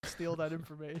steal that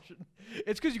information.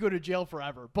 It's because you go to jail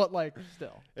forever, but like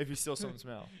still. If you steal someone's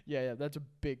mail. Yeah, that's a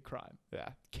big crime. Yeah,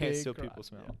 can't Big steal crime,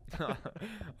 people's mail. All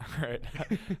right.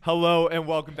 Hello and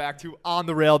welcome back to On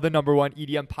the Rail, the #1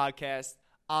 EDM podcast.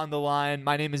 On the line,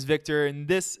 my name is Victor, and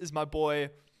this is my boy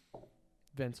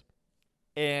Vince.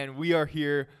 And we are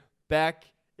here back.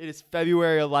 It is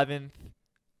February 11th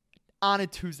on a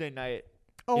Tuesday night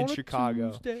in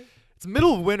Chicago. Tuesday. It's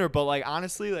middle of winter, but like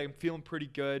honestly, like I'm feeling pretty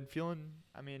good.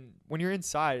 I mean, when you're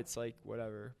inside, it's like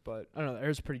whatever. But I don't know. The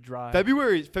air's pretty dry.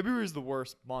 February is the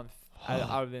worst month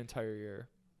out of the entire year.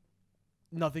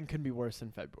 Nothing can be worse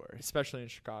than February. Especially in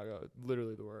Chicago,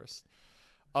 literally the worst.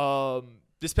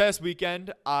 This past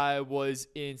weekend, I was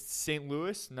in St.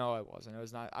 Louis. No, I wasn't. I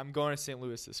was not. I'm going to St.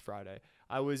 Louis this Friday.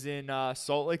 I was in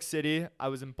Salt Lake City. I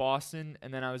was in Boston,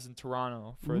 and then I was in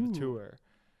Toronto for the tour.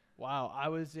 Wow, I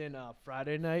was in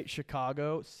Friday night,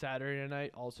 Chicago, Saturday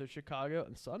night, also Chicago,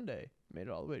 and Sunday made it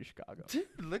all the way to Chicago. Dude,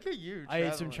 look at you. I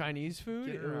ate some Chinese food.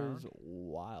 Getting It around. was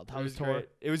wild. It How was was tour? great.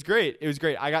 It was great. It was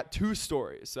great. I got 2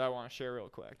 stories that I want to share real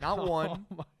quick. Not one,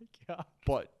 Oh my god.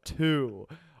 but 2.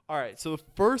 All right, so the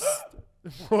first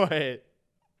what?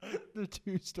 The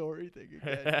 2-story thing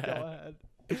again. Go ahead.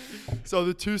 So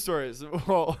the 2 stories.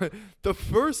 Well, the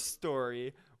first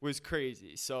story was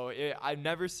crazy. So I've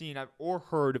never seen or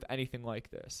heard of anything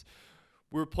like this.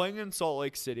 We were playing in Salt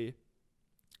Lake City,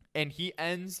 and he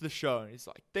ends the show, and he's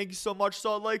like, "Thank you so much,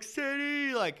 Salt Lake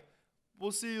City. Like,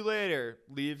 we'll see you later."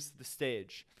 Leaves the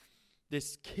stage.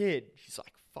 This kid, he's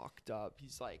like fucked up.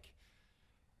 He's like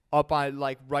up by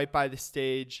like right by the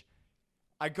stage.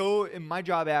 I go, and my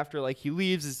job after like he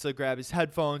leaves is to grab his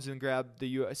headphones and grab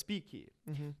the USB key.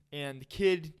 Mm-hmm. And the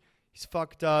kid, he's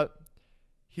fucked up.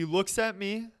 He looks at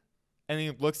me, and then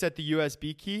he looks at the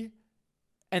USB key,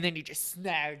 and then he just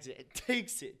snags it,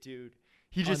 takes it, dude.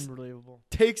 He just Unbelievable.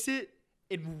 takes it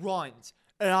and runs.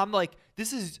 And I'm like,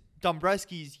 this is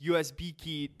Dombreski's USB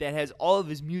key that has all of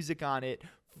his music on it.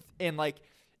 And like,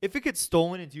 if it gets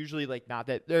stolen, it's usually like not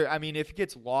that. I mean, if it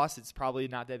gets lost, it's probably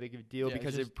not that big of a deal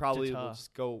because it probably will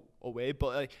just go away.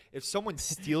 But like, if someone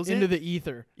steals Into it, the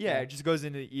ether. yeah, it just goes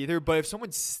into the ether. But if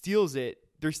someone steals it,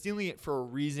 they're stealing it for a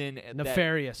reason.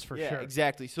 Nefarious for yeah, sure.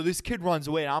 exactly. So this kid runs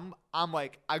away, and I'm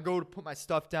like, I go to put my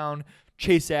stuff down,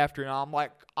 chase after, and I'm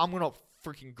like, I'm gonna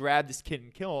freaking grab this kid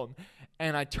and kill him.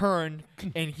 And I turn,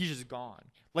 and he's just gone,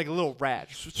 like a little rat,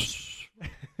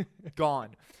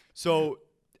 gone. So.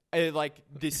 Like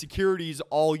the security's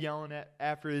all yelling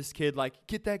after this kid, like,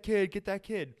 get that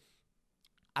kid.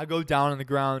 I go down on the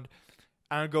ground.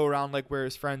 I go around like where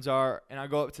his friends are, and I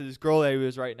go up to this girl that he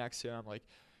was right next to, and I'm like,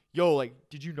 yo, like,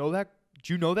 did you know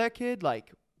that kid?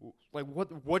 Like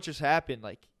what just happened?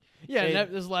 Like, Yeah, and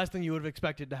that is the last thing you would have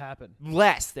expected to happen.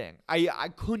 last thing. I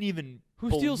couldn't even Who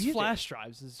believe steals it. flash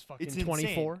drives is fucking It's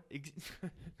 24.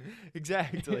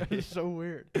 Exactly. It's so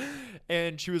weird.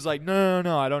 And she was like, no,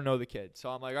 I don't know the kid. So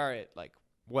I'm like, all right, like,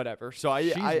 whatever. So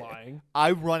She's lying.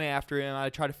 I run after him. I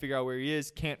try to figure out where he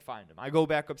is. Can't find him. I go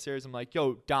back upstairs. I'm like,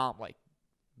 yo, Dom, like,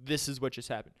 this is what just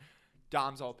happened.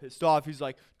 Dom's all pissed off. He's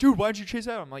like, dude, why didn't you chase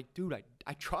out? I'm like, dude,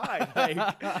 I tried. Like,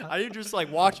 I didn't just,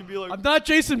 like, watch and be like. I'm not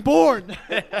Jason Bourne.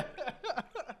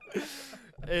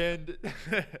 And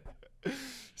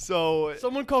so.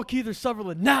 Someone call Keith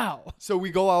Sutherland now. So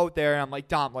we go out there, and I'm like,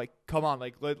 Dom, like, come on,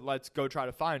 like, let's go try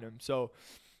to find him. So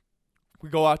we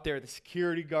go out there. The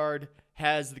security guard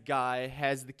has the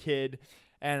kid,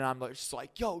 and I'm like, just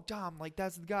like, yo, Dom, like,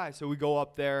 that's the guy. So we go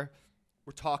up there.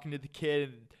 We're talking to the kid,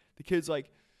 and the kid's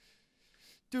like,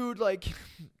 dude, like,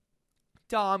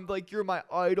 Dom, like, you're my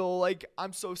idol. Like,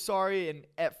 I'm so sorry. And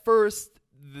at first,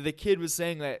 the kid was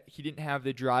saying that he didn't have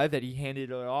the drive, that he handed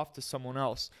it off to someone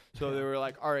else. So they were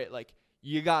like, all right, like,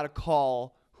 you got to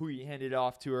call who you handed it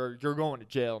off to, or you're going to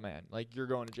jail, man. Like, you're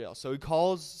going to jail. So he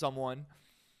calls someone.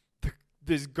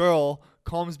 This girl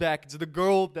comes back. It's the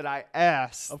girl that I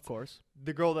asked. Of course.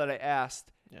 The girl that I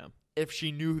asked Yeah. if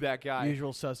she knew that guy.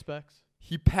 Usual suspects.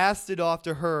 He passed it off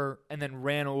to her and then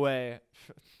ran away.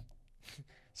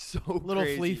 So Little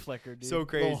crazy. flea flicker, dude. So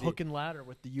crazy. Little hook and ladder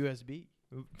with the USB.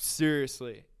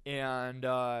 Seriously. And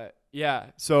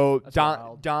yeah, so That's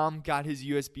wild. Dom got his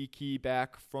USB key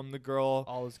back from the girl.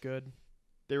 All is good.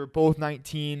 They were both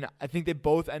 19. I think they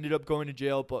both ended up going to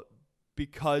jail, but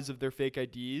because of their fake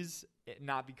IDs,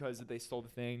 not because they stole the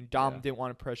thing. Dom didn't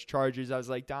want to press charges. I was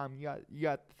like, Dom, you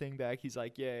got the thing back. He's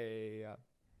like, yeah.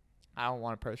 I don't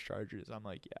want to press charges. I'm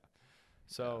like, yeah.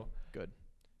 So good.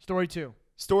 Story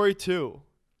 2.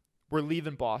 We're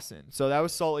leaving Boston. So that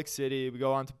was Salt Lake City. We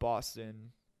go on to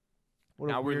Boston. What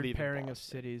Now a we're weird leaving pairing of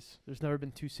Boston. cities. There's never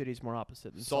been two cities more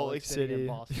opposite than Salt Lake City. and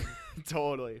Boston.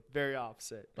 Totally. Very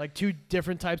opposite. Like two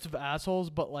different types of assholes,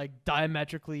 but like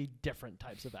diametrically different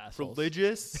types of assholes.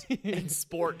 Religious and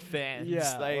sport fans.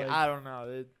 Yeah, Like, like- I don't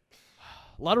know.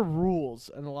 A lot of rules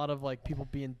and a lot of like people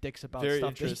being dicks about Very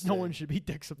stuff that no interesting. one should be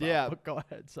dicks about. Yeah. But go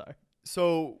ahead. Sorry.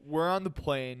 So we're on the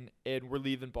plane and we're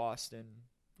leaving Boston.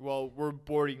 Well, we're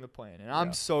boarding the plane, and I'm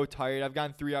Yeah. so tired. I've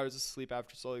gotten 3 hours of sleep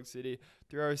after Salt Lake City,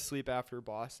 3 hours of sleep after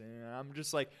Boston, and I'm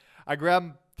just like, I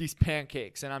grab these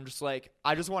pancakes, and I'm just like,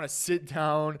 I just want to sit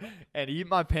down and eat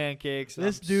my pancakes. and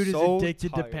This I'm dude so is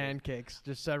addicted to tired. pancakes,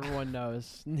 just so everyone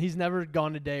knows. And he's never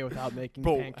gone a day without making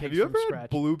Bro, pancakes have you from ever scratch. had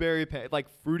blueberry like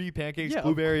fruity pancakes, Yeah, of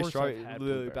blueberry, course I've strawberry, had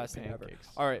literally blueberry best thing ever. pancakes.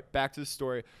 All right, back to the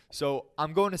story. So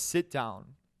I'm going to sit down.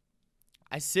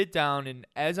 I sit down, and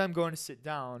as I'm going to sit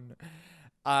down,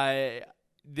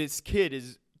 this kid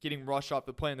is getting rushed off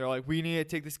the plane. They're like, "We need to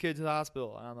take this kid to the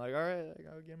hospital," and I'm like, "All right, like,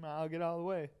 I'll get out of the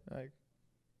way." Like,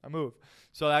 I move.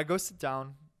 So I go sit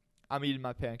down. I'm eating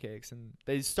my pancakes, and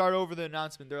they start over the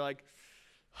announcement. They're like,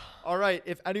 "All right,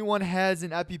 if anyone has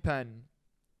an EpiPen,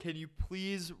 can you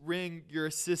please ring your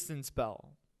assistance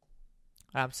bell?"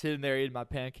 And I'm sitting there eating my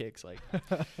pancakes, like,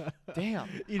 damn,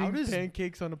 how Eating does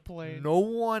pancakes on a plane. no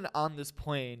one on this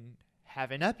plane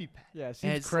have an EpiPen? Yeah, it And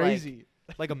seems it's crazy.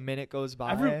 Like a minute goes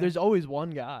by. There's always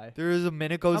one guy. There is a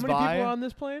minute goes How many by. people are on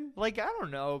this plane? Like, I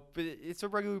don't know, but it's a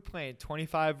regular plane.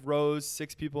 25 rows,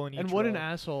 6 people in each And what an row.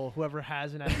 asshole whoever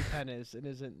has an EpiPen is and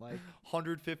isn't like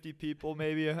 150 people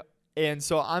maybe. And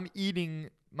so I'm eating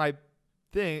my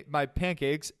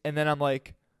pancakes, and then I'm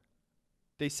like,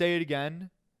 they say it again.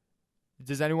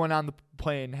 Does anyone on the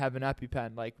plane have an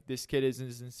EpiPen? Like, this kid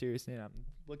isn't in serious need. I'm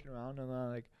looking around, and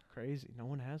I'm like, crazy. No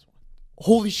one has one.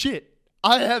 holy shit.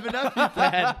 I have an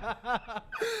EpiPen.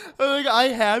 I'm like, I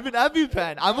have an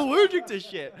EpiPen. I'm allergic to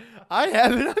shit. I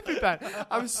have an EpiPen.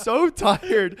 I'm so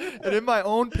tired and in my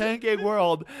own pancake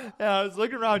world. And I was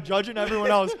looking around judging everyone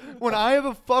else when I have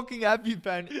a fucking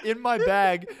EpiPen in my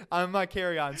bag on my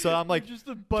carry-on. So I'm like, Just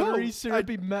a buttery, "Yo,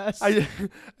 syrupy mess. I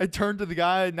turned to the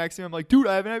guy next to me. I'm like, dude,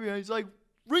 I have an EpiPen. He's like,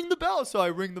 ring the bell. So I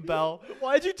ring the bell.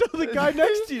 Why'd you tell the guy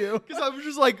next to you? Because I was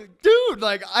just like, dude,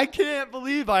 like, I can't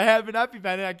believe I have an EpiPen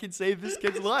and I can save this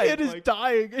kid's life. Kid is Like,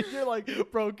 dying, and you're like,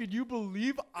 bro, can you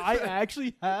believe I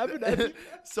actually have an EpiPen?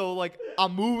 so, like, I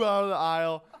move out of the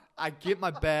aisle. I get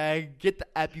my bag, get the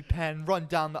EpiPen, run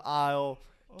down the aisle,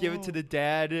 give it to the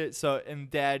dad. So,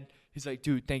 and dad, he's like,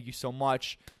 dude, thank you so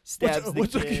much. Stabs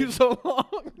What the took kid. you so long?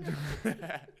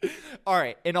 All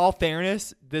right. In all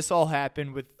fairness, this all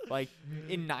happened with like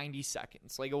in 90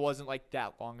 seconds. Like, it wasn't like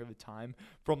that long of a time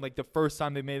from like the first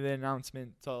time they made the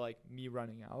announcement to like me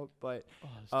running out. But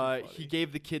he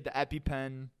gave the kid the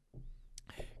EpiPen,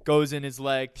 goes in his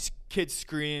leg. Kid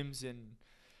screams, and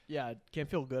Yeah, can't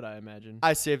feel good, I imagine.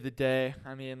 I saved the day.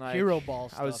 I mean, like, Hero ball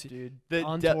stuff, I was- dude. the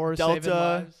On Delta- tour, saving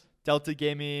lives. Delta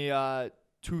gave me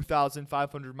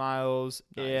 2,500 miles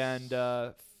Nice.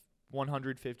 and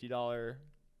 $150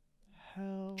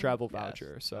 Hell travel yes.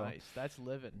 voucher. So Nice, that's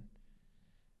living.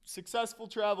 successful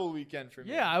travel weekend for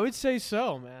me. Yeah, I would say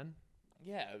so, man.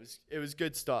 Yeah, it was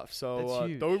good stuff. So That's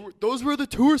huge. those were the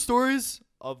tour stories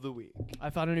of the week. I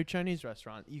found a new Chinese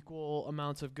restaurant. Equal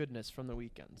amounts of goodness from the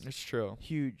weekends. It's true.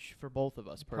 Huge for both of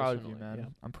us I'm proud personally. of you, man. Yeah.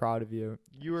 I'm proud of you.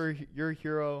 You're a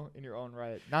hero in your own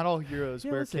right. Not all heroes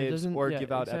Yeah, wear listen, it capes doesn't- or yeah,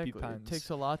 give out exactly. EpiPens. It takes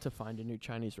a lot to find a new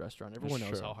Chinese restaurant. Everyone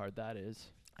knows true. how hard that is.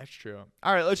 That's true.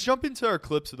 All right, let's jump into our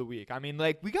clips of the week. I mean,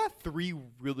 like, we got 3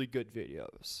 really good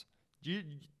videos.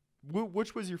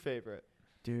 Which was your favorite?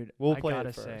 Dude, We'll I play it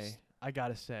gotta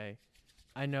first. say,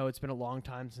 I know it's been a long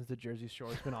time since the Jersey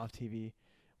Shore's been off TV,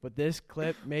 but this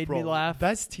clip made me laugh.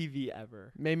 Best TV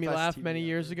ever. Made me Best laugh TV many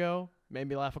years ever. ago. Made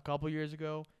me laugh a couple years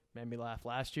ago. Made me laugh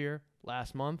last year,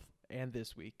 last month, and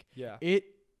this week. Yeah. It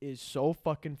is so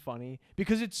fucking funny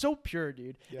because it's so pure,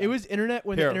 dude. Yeah. It was internet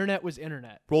when Here. the internet was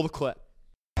internet. Roll the clip.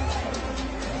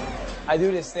 I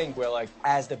do this thing where, like,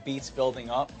 as the beat's building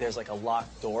up, there's like a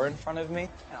locked door in front of me,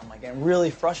 and I'm like getting really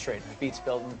frustrated. The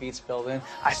beat's building.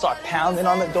 I start pounding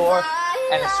on the door,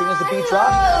 and as soon as the beat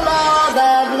drops,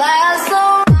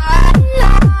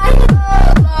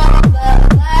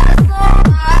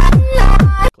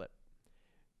 Clip.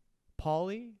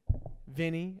 Paulie,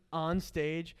 Vinny on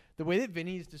stage. The way that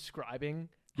Vinny is describing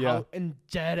Yeah. how and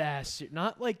dead ass,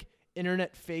 not like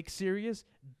internet fake serious,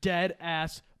 dead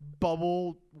ass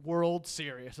bubble world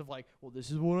serious of like, well,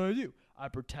 this is what I do. I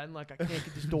pretend like I can't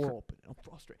get this door open. I'm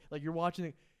frustrated. Like you're watching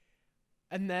it,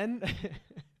 and then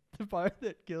the part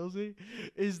that kills me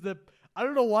is I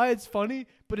don't know why it's funny,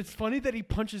 but it's funny that he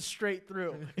punches straight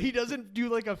through. He doesn't do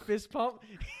like a fist pump.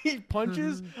 He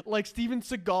punches like Steven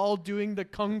Seagal doing the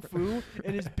kung fu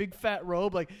in his big fat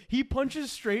robe. Like he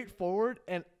punches straight forward,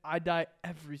 and I die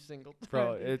every single time.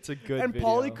 Bro, it's a good and video.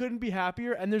 Paulie couldn't be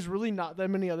happier, and there's really not that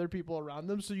many other people around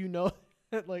them, so you know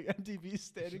that like MTV's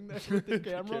standing there with the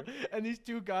camera, and these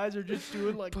two guys are just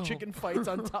doing like chicken fights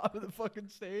on top of the fucking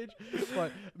stage.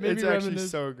 But maybe It's actually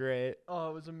so great.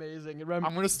 Oh, it was amazing. I'm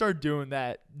gonna start doing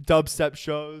that. Dubstep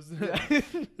shows.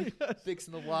 Yes.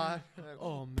 Fixing the lot.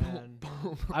 Oh man,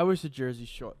 I wish the Jersey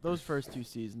Shore. Those first 2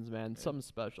 seasons, man, something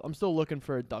special. I'm still looking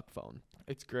for a duck phone.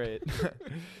 It's great.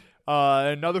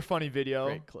 Another funny video.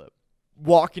 Great clip.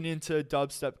 Walking into a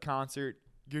dubstep concert,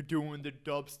 you're doing the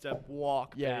dubstep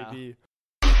walk, Yeah. baby.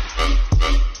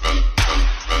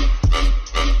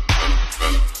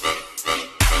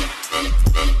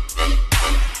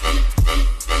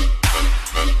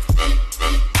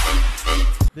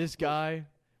 This guy,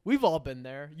 we've all been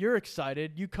there. You're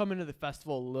excited. You come into the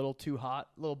festival a little too hot,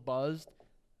 a little buzzed.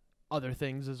 Other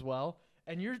things as well.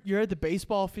 And you're at the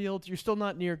baseball field. You're still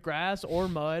not near grass or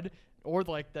mud or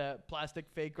like the plastic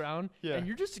fake ground. Yeah. And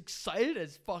you're just excited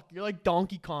as fuck. You're like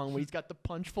Donkey Kong when he's got the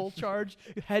punch full charge,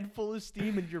 head full of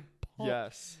steam, and you're pumped.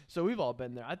 Yes. So we've all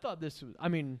been there. I thought this was, I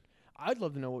mean, I'd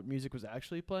love to know what music was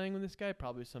actually playing with this guy.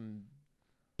 Probably some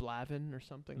Blavin or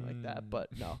something like that.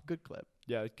 But no, good clip.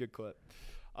 Yeah, good clip.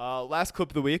 Last clip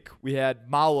of the week, we had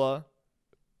Mala.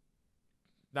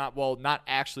 Not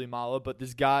actually Mala, but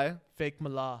this guy, Fake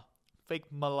Mala. fake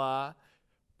Mala,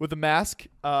 with a mask,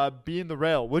 being the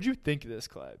rail. What'd you think of this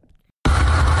clip?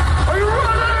 Are you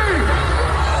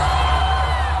ready?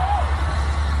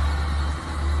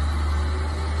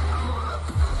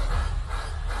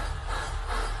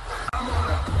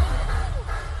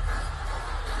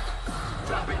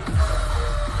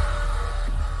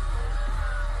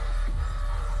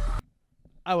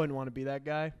 I wouldn't want to be that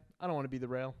guy. I don't want to be the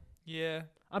rail. Yeah.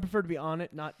 I prefer to be on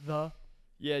it, not the.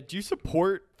 Yeah, do you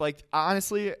support, like,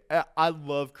 honestly, I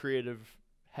love creative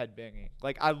headbanging.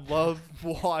 Like, I love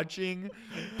watching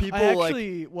people, I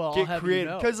actually, well, I'll get have creative. you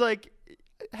know, Because, like,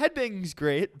 headbanging's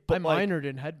great, but, I like, minored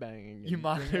in headbanging. You and-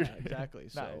 minored yeah, in- exactly.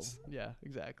 So, Nice. yeah,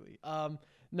 exactly.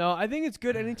 No, I think it's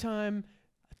good anytime.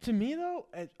 To me, though,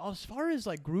 as far as,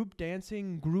 like, group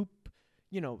dancing, group,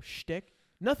 shtick,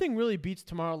 nothing really beats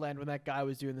Tomorrowland when that guy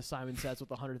was doing the Simon Says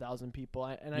with 100,000 people.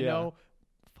 I Yeah. know,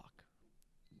 fuck,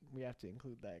 we have to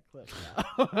include that clip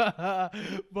now.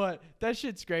 But that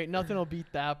shit's great. Nothing will beat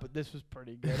that, but this was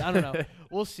pretty good. I don't know.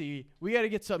 We'll see. We got to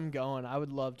get something going. I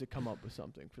would love to come up with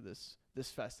something for this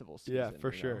festival season. yeah,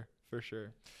 for you know? sure. For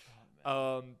sure.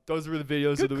 Those were the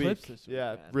videos Good of the clips week. this week,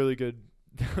 Yeah, man. really good.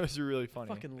 Those are really funny.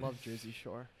 Fucking love Jersey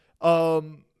Shore.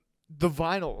 The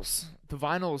vinyls.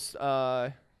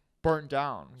 Burnt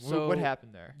down. So- What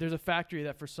happened there? There's a factory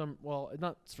that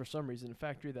not for some reason, a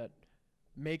factory that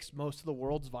makes most of the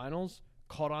world's vinyls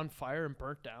caught on fire and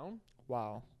burnt down.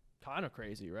 Wow. Kind of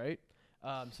crazy, right?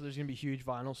 So there's going to be huge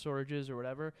vinyl storages or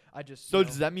whatever. So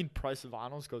does that mean price of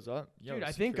vinyls goes up? Yo, Dude,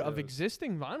 I think of those.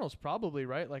 existing vinyls probably,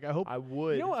 right? Like I hope I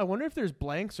would. I wonder if there's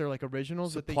blanks or like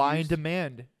originals that Supply they and use.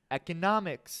 demand.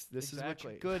 Economics. This is what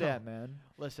Exactly. you're good at, man.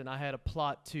 Listen, I had a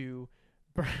plot to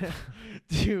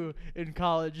in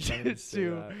college Don't even say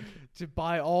that. to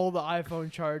buy all the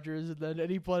iPhone chargers, and then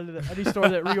any store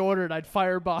that reordered, I'd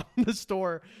firebomb the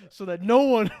store so that no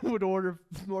one would order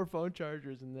more phone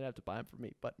chargers, and they'd have to buy them for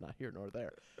me. But not here nor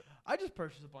there. I just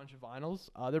purchased a bunch of vinyls.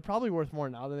 They're probably worth more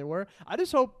now than they were. I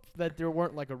just hope that there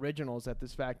weren't like originals at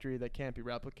this factory that can't be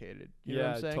replicated. You know what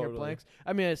Yeah, I'm saying? totally. Or blanks.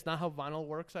 I mean, it's not how vinyl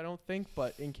works, I don't think.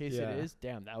 But in case Yeah. it is,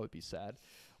 damn, that would be sad.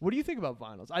 What do you think about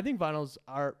vinyls? I think vinyls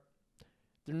are.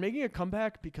 They're making a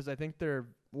comeback because I think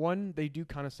they do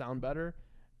kind of sound better,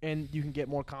 and you can get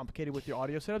more complicated with your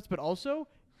audio setups. But also,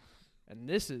 and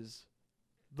this is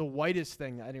the whitest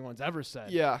thing anyone's ever said.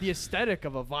 Yeah. The aesthetic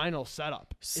of a vinyl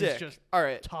setup Sick. is just All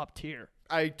right. top tier.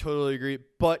 I totally agree.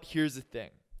 But here's the thing.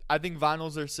 I think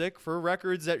vinyls are sick for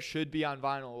records that should be on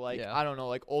vinyl. Like, Yeah. I don't know,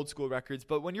 like old school records.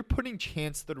 But when you're putting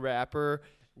Chance the Rapper,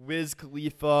 Wiz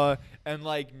Khalifa, and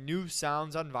like new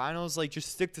sounds on vinyls, like just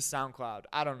stick to SoundCloud.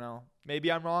 I don't know.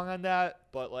 Maybe I'm wrong on that,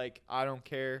 but like I don't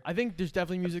care. I think there's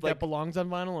definitely music Like- that belongs on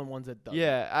vinyl and ones that don't.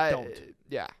 Yeah,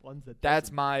 yeah. Ones that That's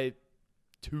doesn't. my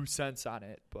 2 cents on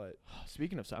it. But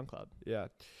Speaking of SoundCloud. yeah,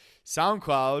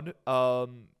 SoundCloud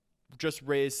just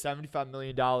raised $75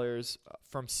 million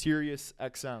from Sirius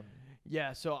XM.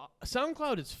 Yeah, so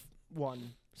SoundCloud is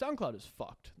SoundCloud is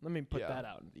fucked. Let me put Yeah. that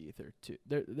out in the ether too.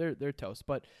 They're toast.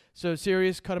 But so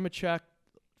Sirius cut him a check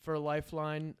for a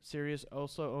Lifeline. Sirius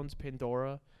also owns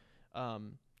Pandora.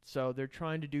 So they're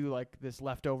trying to do like this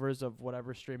leftovers of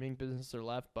whatever streaming business are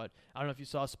left. But I don't know if you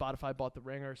saw Spotify bought The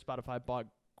Ringer. Spotify bought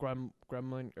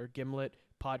Gremlin or Gimlet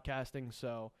podcasting.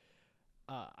 So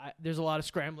there's a lot of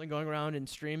scrambling going around in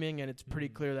streaming, and it's pretty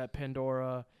clear that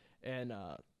Pandora and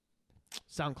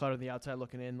SoundCloud on the outside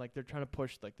looking in, like they're trying to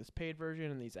push like this paid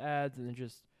version and these ads, and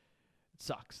it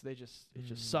sucks. It just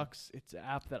sucks. It's an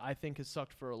app that I think has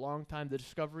sucked for a long time. The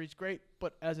discovery's great,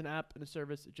 but as an app and a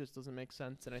service, it just doesn't make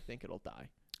sense, and I think it'll die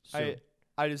soon.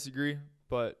 I disagree,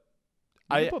 but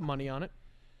I put money on it.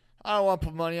 I don't want to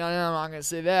put money on it. I'm not gonna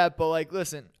say that, but like,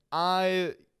 listen,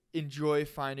 I enjoy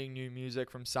finding new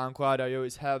music from SoundCloud. I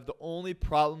always have. The only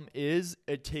problem is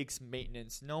it takes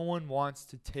maintenance. No one wants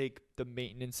to take the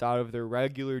maintenance out of their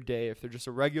regular day if they're just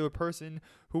a regular person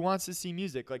who wants to see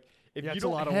music. Like, if you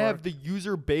don't have the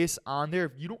user base on there,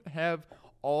 if you don't have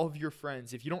all of your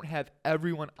friends, if you don't have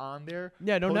everyone on there,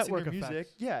 no posting network their music,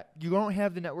 effects. you don't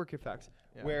have the network effects.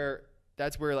 Yeah.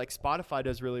 That's where like Spotify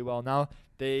does really well. Now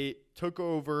they took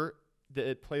over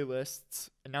the playlists,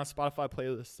 and now Spotify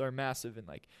playlists are massive, and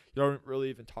like you don't really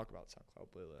even talk about SoundCloud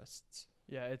playlists.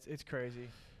 Yeah, it's crazy.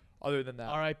 Other than that,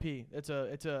 R.I.P. It's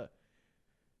a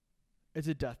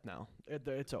death now.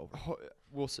 It's over.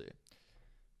 We'll see.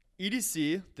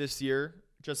 EDC this year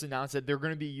just announced that they're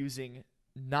going to be using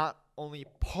not only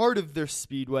part of their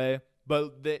speedway,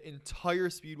 but the entire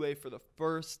speedway for the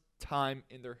first time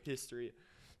in their history.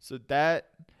 So that,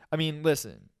 I mean,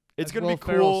 listen, it's going to be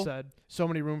cool. Ferrell said, so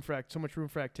much room for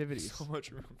activities. So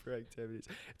much room for activities.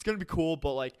 It's going to be cool,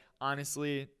 but like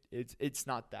honestly, it's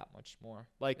not that much more.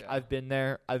 Like I've been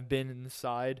there. I've been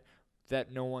inside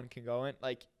that no one can go in.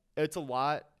 Like it's a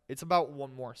lot. It's about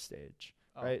one more stage,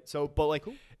 right? So, but like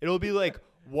it'll be like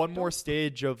one more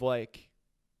stage of like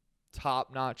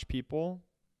top-notch people.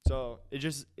 So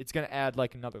it's going to add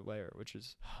like another layer, which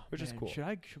is cool.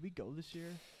 Should we go this year?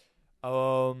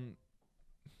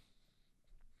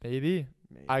 Maybe.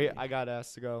 I got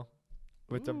asked to go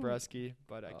with Dombreski,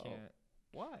 but I can't.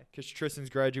 Why? Because Tristan's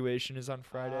graduation is on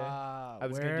Friday.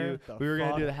 We were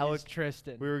gonna do the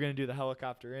Tristan. We were gonna do the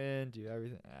helicopter in, do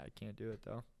everything. I can't do it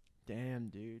though. Damn,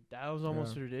 dude, that was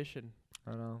almost a tradition.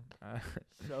 I know.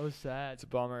 So sad. It's a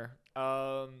bummer.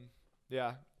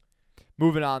 Yeah.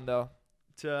 Moving on though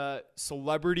to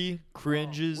celebrity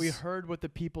cringes. We heard what the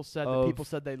people said. The people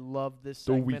said they love this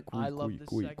segment. I love this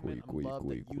segment. I love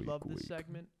that you love this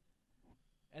segment.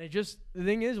 And the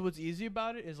thing is, what's easy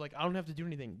about it is like I don't have to do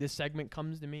anything. This segment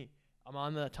comes to me. I'm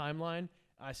on the timeline.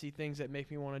 I see things that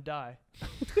make me want to die.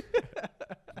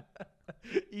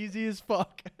 Easy as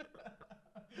fuck.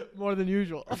 More than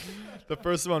usual. The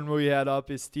first one we had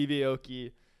up is Steve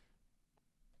Aoki.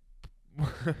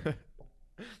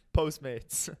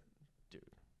 Postmates. Dude.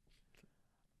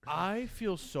 I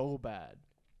feel so bad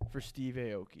for Steve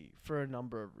Aoki for a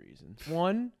number of reasons.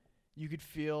 One, you could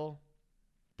feel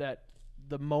that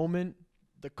the moment,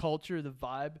 the culture, the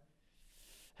vibe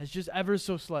has just ever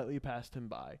so slightly passed him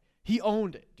by. He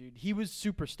owned it, dude. He was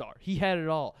superstar. He had it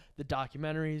all. The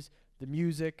documentaries, the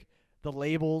music, the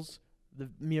labels,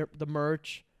 the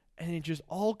merch, and it just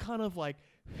all kind of like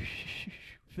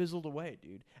fizzled away,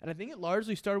 dude. And I think it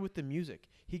largely started with the music.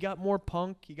 He got more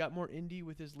punk. He got more indie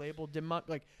with his label.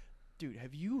 Like, dude,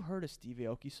 have you heard a Steve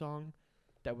Aoki song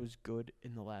that was good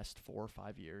in the last 4 or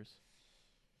 5 years?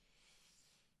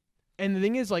 And the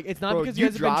thing is, like, it's not because you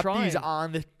guys have been trying.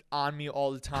 These on me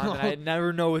all the time, and I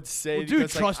never know what to say well,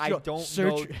 because dude, I don't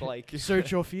know. Like, search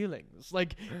your feelings.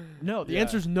 Like, no, the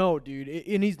answer's no, dude.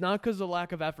 And he's not because of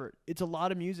lack of effort. It's a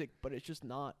lot of music, but it's just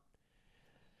not.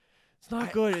 It's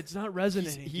not good. It's not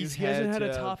resonating. He hasn't had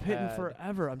a top hit in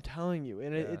forever. I'm telling you,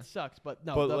 and it sucks. But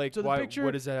no. But the picture.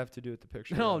 What does that have to do with the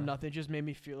picture? No, nothing. It just made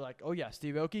me feel like, oh yeah,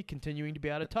 Steve Aoki continuing to be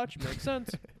out of touch makes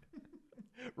sense.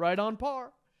 Right on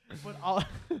par. But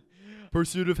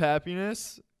Pursuit of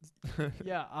Happiness.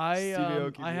 Yeah, I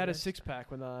had a 6-pack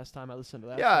when the last time I listened to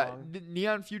that song. Yeah,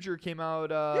 Neon Future came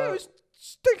out. Yeah, it was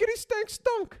Stinkity Stank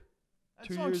Stunk. That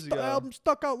 2 years ago. Album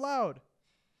stuck out loud.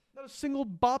 Not a single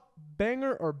bop,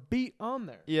 banger, or beat on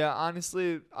there. Yeah,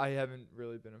 honestly, I haven't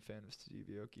really been a fan of Steve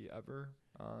Aoki ever.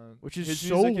 Which is his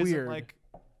so music weird. Isn't like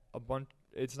a bunch.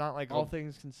 It's not like all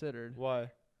things considered. Why?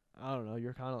 I don't know.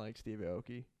 You're kind of like Steve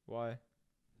Aoki. Why?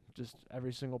 Just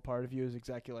every single part of you is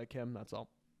exactly like him. That's all.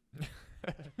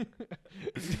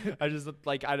 I just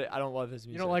like I don't love his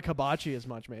music. You don't like Hibachi as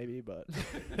much, maybe, but.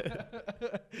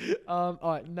 All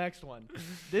right, next one.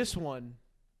 This one.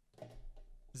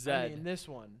 Zed. I mean, this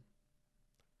one.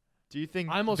 Do you think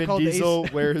I almost Vin called Diesel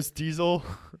wears Diesel?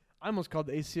 I almost called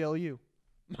the ACLU.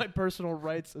 My personal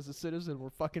rights as a citizen were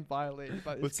fucking violated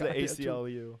by this. What's the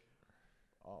ACLU?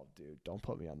 Oh, dude, don't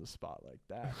put me on the spot like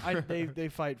that. They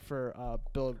fight for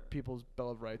people's Bill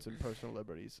of Rights and personal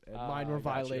liberties, and mine were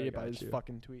violated by his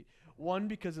fucking tweet. One,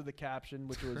 because of the caption,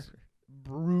 which was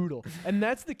brutal, and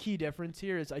that's the key difference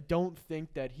here. Is I don't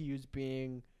think that he was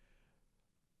being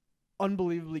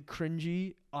unbelievably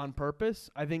cringy on purpose.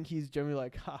 I think he's generally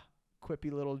like, ha,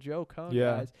 quippy little joke, huh,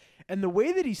 guys? And the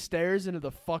way that he stares into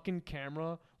the fucking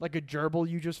camera like a gerbil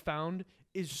you just found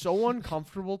is so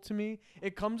uncomfortable to me.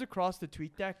 It comes across the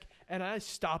tweet deck, and I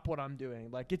stop what I'm doing.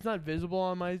 Like, it's not visible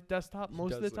on my desktop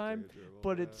most of the time,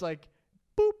 but it's like,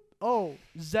 boop. Oh,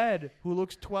 Zed, who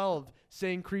looks 12,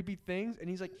 saying creepy things, and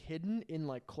he's like hidden in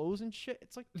like clothes and shit.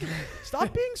 It's like, dude,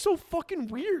 stop being so fucking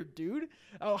weird, dude.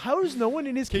 How is no one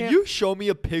in his Can you show me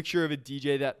a picture of a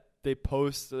DJ that they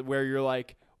post where you're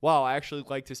like, wow, I actually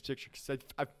like this picture because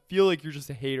I feel like you're just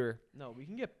a hater. No, we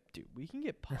can get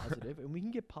positive, and we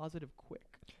can get positive quick.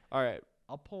 All right.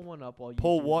 I'll pull one up while you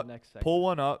Pull do one, the next segment. pull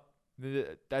one up.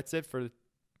 That's it for the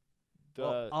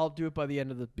Well, I'll do it by the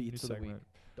end of the beats of the week. segment.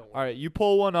 Don't worry. All right, you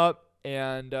pull one up,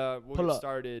 and we'll Pull get up.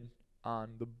 started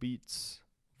on the beats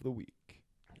of the week.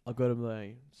 I'll go to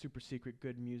my super secret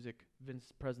good music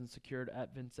Vince present secured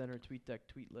at Vince Center tweet deck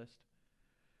tweet list.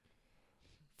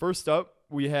 First up,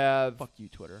 we have Fuck you,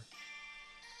 Twitter.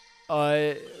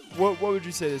 what would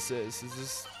you say this is? Is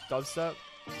this dubstep?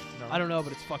 No. I don't know,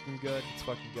 but it's fucking good. It's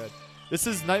fucking good. This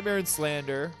is Nightmare and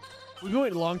Slander, We've been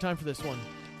waiting a long time for this one.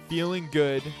 Feeling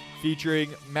Good,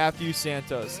 featuring Matthew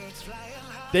Santos.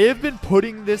 They have been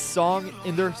putting this song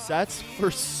in their sets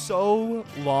for so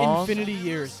long, Infinity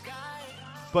years.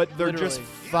 but they're just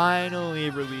Literally. finally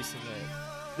releasing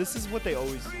it. This is what they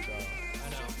always do, though.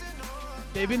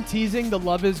 They've been teasing the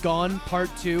Love Is Gone Part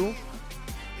 2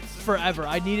 forever.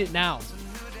 I need it now.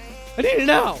 I need it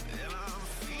now.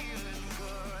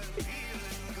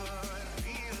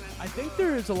 I think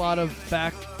there is a lot of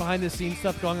behind the scenes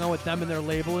stuff going on with them and their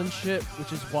label and shit,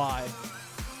 which is why.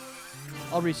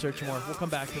 I'll research more. We'll come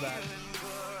back to that.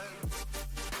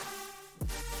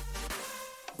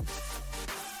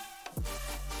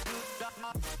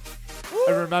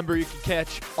 And remember, you can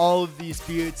catch all of these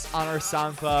beats on our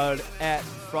SoundCloud at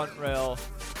Front Rail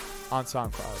on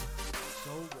SoundCloud.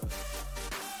 So good.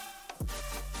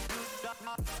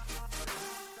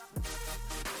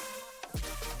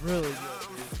 Really good,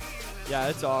 dude. Yeah,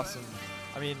 it's awesome.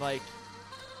 I mean, like,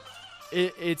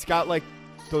 it's got like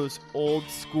those old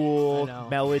school I know.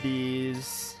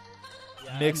 melodies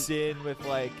Yeah, mixed in with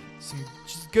like some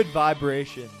just good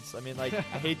vibrations. I mean, like, I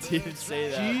hate to even say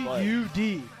that, but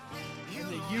G-U-D. And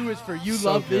the U is for you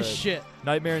So love this good. shit.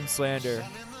 Nightmare and Slander,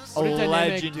 a What dynamic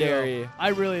legendary. duo. I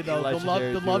really though.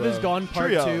 legendary The Love Is duo. Gone Part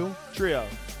Trio. 2. Trio.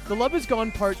 The Love Is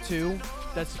Gone Part 2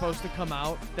 that's supposed to come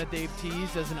out that they've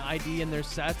teased as an ID in their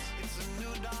sets.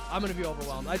 I'm going to be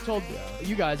overwhelmed. I told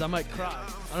you guys I might cry.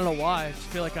 I don't know why. I just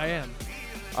feel like I am.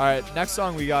 All right, next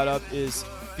song we got up is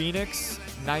Phoenix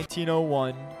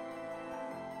 1901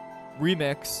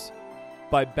 remix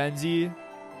by Benzie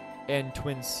and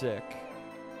Twin Sick.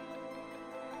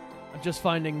 I'm just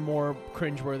finding more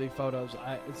cringeworthy photos.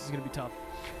 This is going to be tough.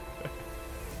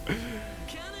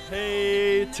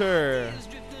 Hater.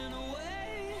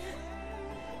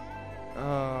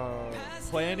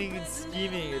 Planning and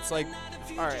scheming. It's like,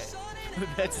 all right,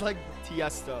 that's like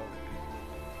Tiesto.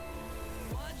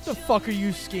 What the fuck are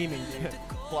you scheming, dude?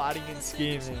 Plotting and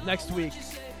scheming. Next week,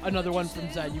 another one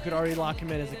from Zed. You could already lock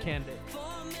him in as a candidate.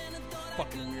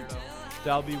 Fucking weirdo.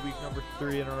 That'll be week number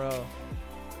 3 in a row.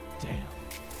 Damn.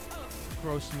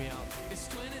 Grossed me out.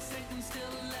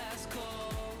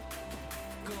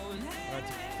 I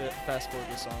have to fast forward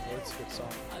this song, but it's a good song.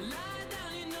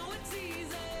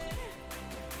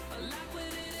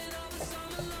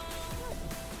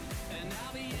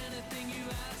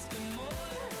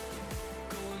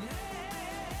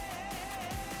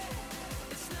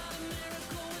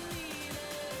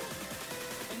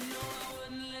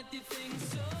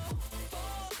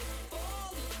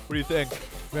 What do you think?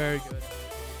 Very good.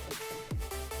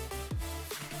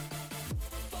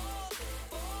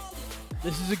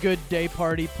 This is a good day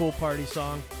party, pool party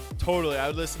song. Totally, I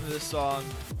would listen to this song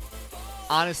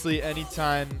honestly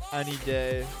anytime, any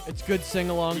day. It's a good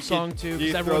sing-along song too, You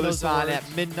because can everyone throw knows this the on words.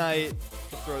 at midnight. You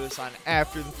can throw this on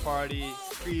after the party,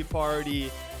 pre-party,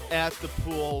 at the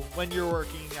pool, when you're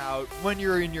working out, when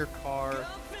you're in your car.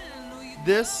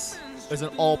 This is an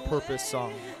all-purpose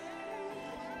song.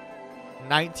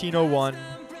 1901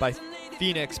 by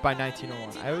Phoenix by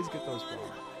 1901. I always get those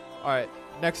wrong. All right,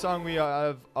 next song we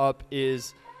have up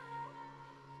is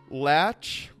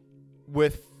Latch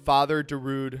with Father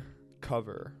Darude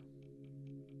cover.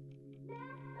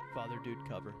 Father Dude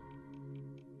cover.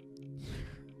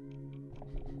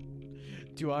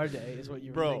 to our day is what you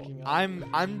were Bro, thinking of.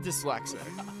 I'm dyslexic,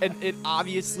 and it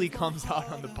obviously comes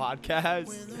out on the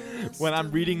podcast when I'm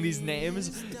reading these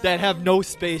names that have no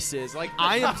spaces. Like,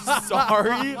 I am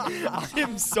sorry, I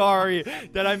am sorry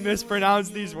that I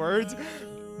mispronounced these words,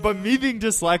 but me being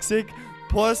dyslexic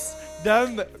plus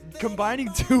them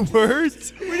combining 2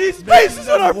 words, We need spaces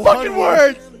in our fucking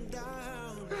words!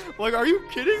 Like, are you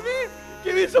kidding me?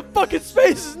 Give me some fucking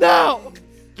spaces now!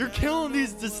 You're killing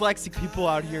these dyslexic people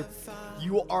out here.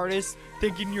 You artists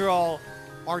thinking you're all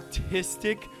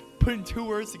artistic, putting 2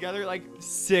 words together, like,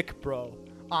 sick, bro.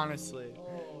 Honestly.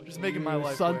 Just making my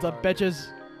life Sons way of hard. bitches.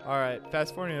 All right,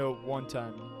 fast forwarding to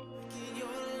 110.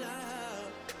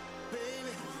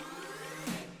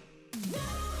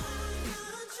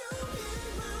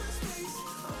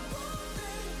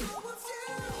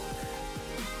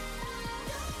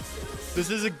 This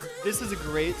is a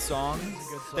great song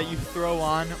that you throw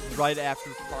on right after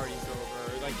the party's over.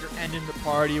 Like, you're ending the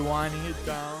party, winding it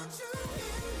down. It's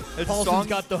a Paulson's song.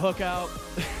 got the hook out.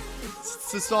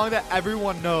 It's a song that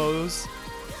everyone knows,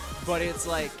 but it's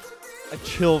like a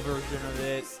chill version of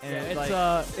it, and It's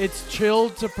like it's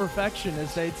chilled to perfection,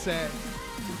 as they'd say.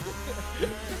 you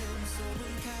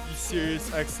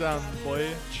serious XM boy.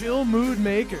 Chill mood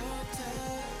maker.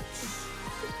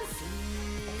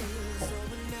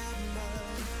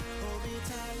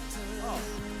 Oh,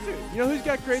 dude, you know who's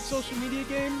got great social media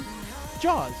game?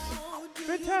 Jaws.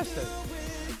 Fantastic.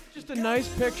 Just a nice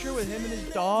picture with him and his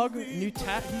dog, new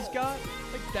tat he's got.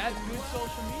 Like, that's good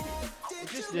social media. It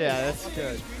just Yeah, is. that's I'll take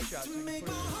good. a screenshot so you can put it in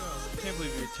the show. I can't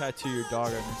believe you tattoo your dog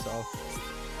on yourself.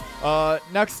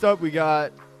 Next up we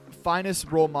got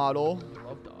Finest Role Model.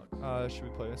 Love dogs. Should we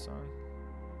play this song?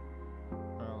 I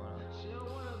don't know.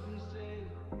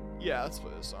 Yeah, let's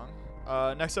play this song.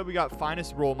 Next up we got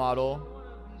Finest Role Model.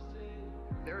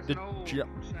 The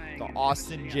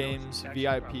Austin James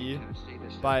VIP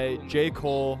by J.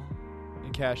 Cole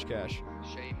and Cash Cash.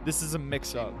 This is a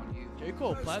mix-up. J.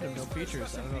 Cole Platinum, no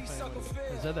features. I don't know if anyone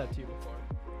has said that to you before.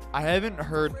 I haven't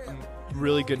heard a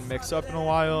really good mix-up in a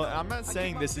while. And I'm not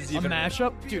saying this is A even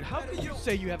mashup? Dude, how can you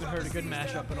say you haven't heard a good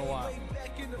mashup in a while?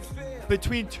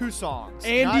 between 2 songs.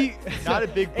 Andy, not a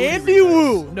big booty Andy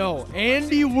remix. Wu. No,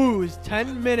 Andy Wu's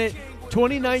 10-minute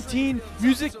 2019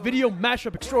 music video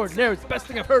mashup extraordinaire. It's the best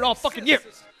thing I've heard all fucking year.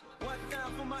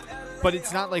 But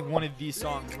it's not like one of these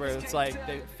songs where it's like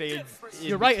they fade. in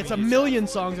You're right. It's a between each million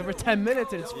songs over 10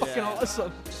 minutes, and it's fucking Yeah.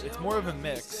 awesome. It's more of a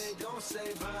mix.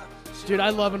 Dude, I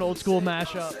love an old school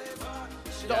mashup.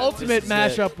 The Yeah, ultimate this is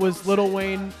mashup was Lil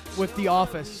Wayne with The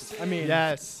Office. I mean,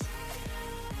 Yes.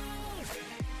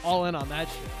 all in on that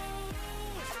shit.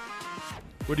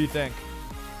 What do you think?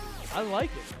 I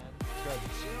like it, man.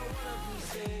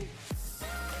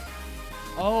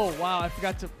 Oh, wow. I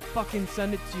forgot to fucking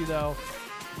send it to you, though.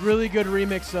 Really good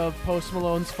remix of Post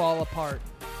Malone's Fall Apart.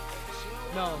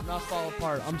 No, not Fall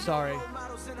Apart. I'm sorry. I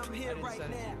didn't send it to you.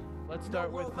 Let's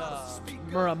start with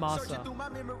Muramasa.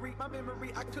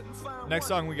 Next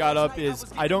song we got up is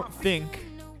I Don't Think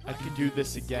I Can Do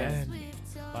This Again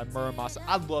by Muramasa.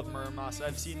 I love Muramasa.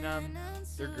 I've seen them.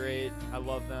 They're great. I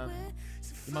love them.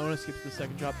 You might want to skip to the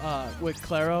second drop. With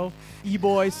Claro,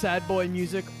 E-Boy, Sad Boy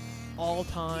music,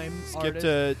 all-time Skip artist.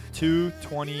 to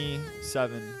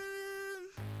 227.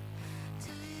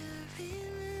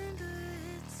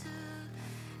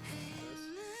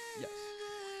 Yes.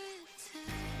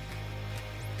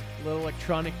 Little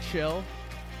electronic chill.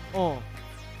 Oh.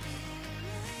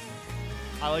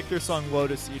 I like their song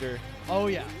Lotus Eater. Oh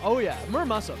yeah. Oh yeah.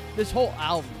 Muramasa. This whole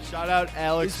album. Shout out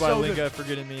Alex It's so Wailinga good. for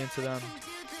getting me into them.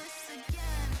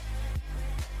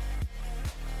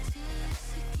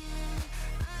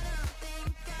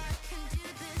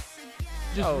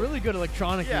 Just Oh. really good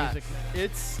electronic Yeah, music, man.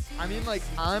 I mean, like,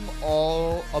 I'm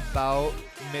all about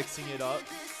mixing it up,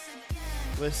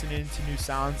 listening to new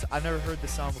sounds. I've never heard the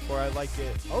sound before. I like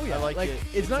it. Oh yeah. I like it.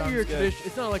 It's It not sounds your good. tradition.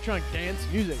 It's not electronic dance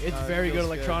music. It's No, it very good feels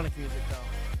good. electronic music though.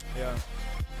 Yeah.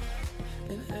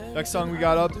 Next song we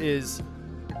got up is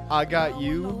I Got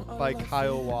You by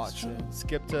Kyle Watson.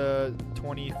 Skip to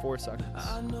 24 seconds.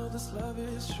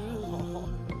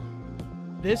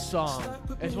 This song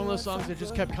is one of those songs that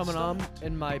just kept coming on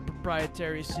in my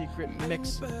proprietary secret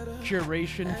mix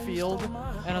curation field.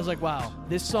 And I was like, wow,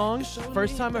 this song,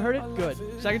 first time I heard it, good.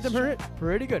 Second time I heard it,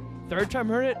 pretty good. Third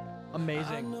time I heard it,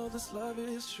 amazing.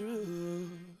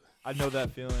 I know that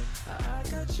feeling.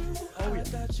 Oh,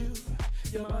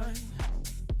 yeah.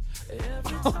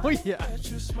 Oh, yeah.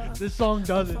 This song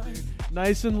does it, dude.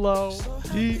 Nice and low,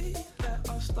 deep.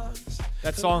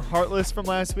 That song Heartless from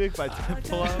last week by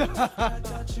Diplo.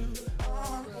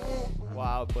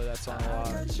 Wow, I play that song a lot.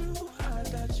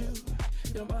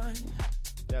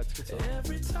 Yeah, it's good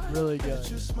stuff. Really good.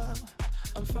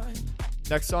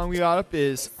 Next song we got up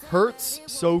is "Hurts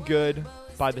So Good"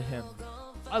 by The Hymn.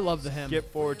 I love the hymn.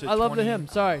 Skip forward to I love the 20 hymn.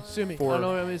 Sorry, sue me. I four. don't know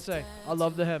what I'm going to say. I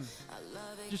love the hymn.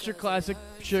 Just your classic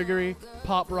sugary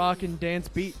pop rock and dance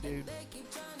beat, dude.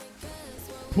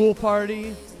 Pool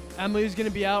party. Emily's going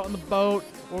to be out on the boat.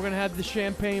 We're going to have the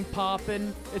champagne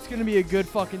popping. It's going to be a good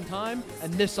fucking time.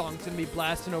 And this song's going to be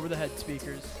blasting over the head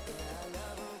speakers.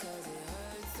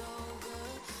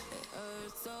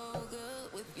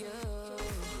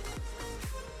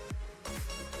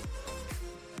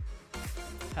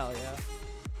 Hell yeah.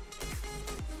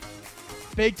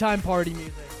 Big time party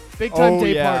music. Big time Oh,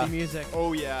 day yeah. party music.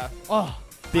 Oh yeah. Oh,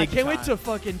 Big I can't wait time. to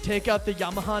fucking take out the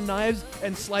Yamaha knives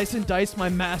and slice and dice my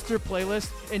master playlist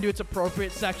into its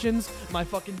appropriate sections. My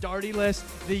fucking Darty list,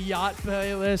 the yacht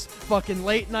playlist, fucking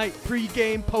late night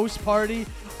pre-game, post-party.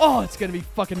 Oh, it's gonna be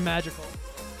fucking magical.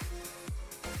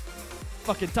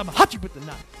 Fucking Tamahachi with the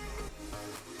knife.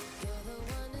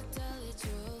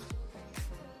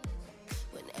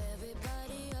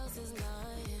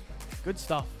 Good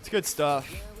stuff. It's good stuff.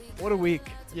 What a week.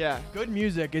 Yeah. Good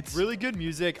music. It's Really good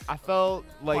music. I felt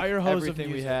like Fire hose of everything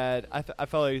we music. had. I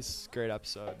felt like it's a great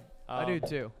episode. I do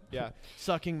too. Yeah.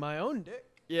 Sucking my own dick.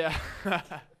 Yeah.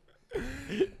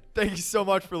 Thank you so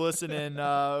much for listening.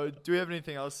 Do we have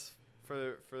anything else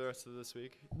for the rest of this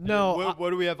week? No, What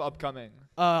do we have upcoming?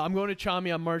 I'm going to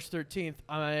Chami on March 13th.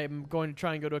 I'm going to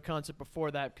try and go to a concert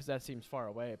before that because that seems far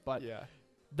away. But Yeah.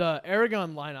 the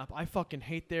Aragon lineup, I fucking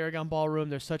hate the Aragon Ballroom.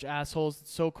 They're such assholes.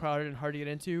 It's so crowded and hard to get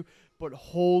into. But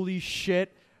holy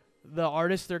shit, the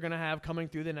artists they're going to have coming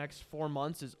through the next 4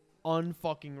 months is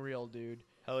unfucking real, dude.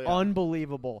 Hell yeah.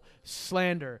 Unbelievable.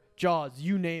 Slander, Jaws,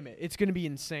 you name it. It's going to be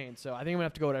insane. So I think I'm going to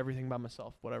have to go to everything by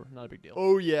myself. Whatever. Not a big deal.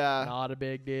 Oh yeah. Not a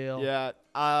big deal.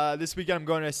 Yeah. This weekend I'm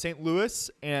going to St. Louis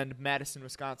and Madison,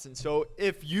 Wisconsin. So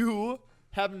if you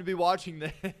happen to be watching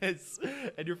this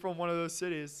and you're from one of those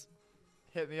cities,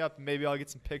 hit me up and maybe I'll get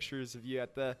some pictures of you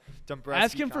at the Dombrowski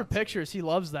Ask him for concert. pictures. He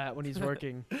loves that when he's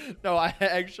working. No, I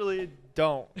actually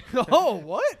don't. Oh,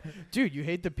 what? Dude, you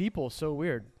hate the people. So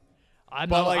weird.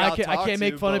 But, I like, I'll can't talk make to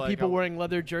you, fun but, of like, people I'm- wearing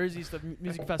leather jerseys to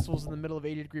music festivals in the middle of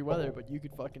 80-degree weather, but you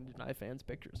could fucking deny fans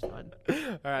pictures. Fine.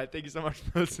 All right. Thank you so much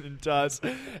for listening to us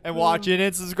and watching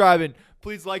and subscribing.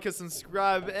 Please like us and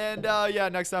subscribe. And yeah,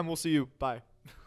 next time we'll see you. Bye.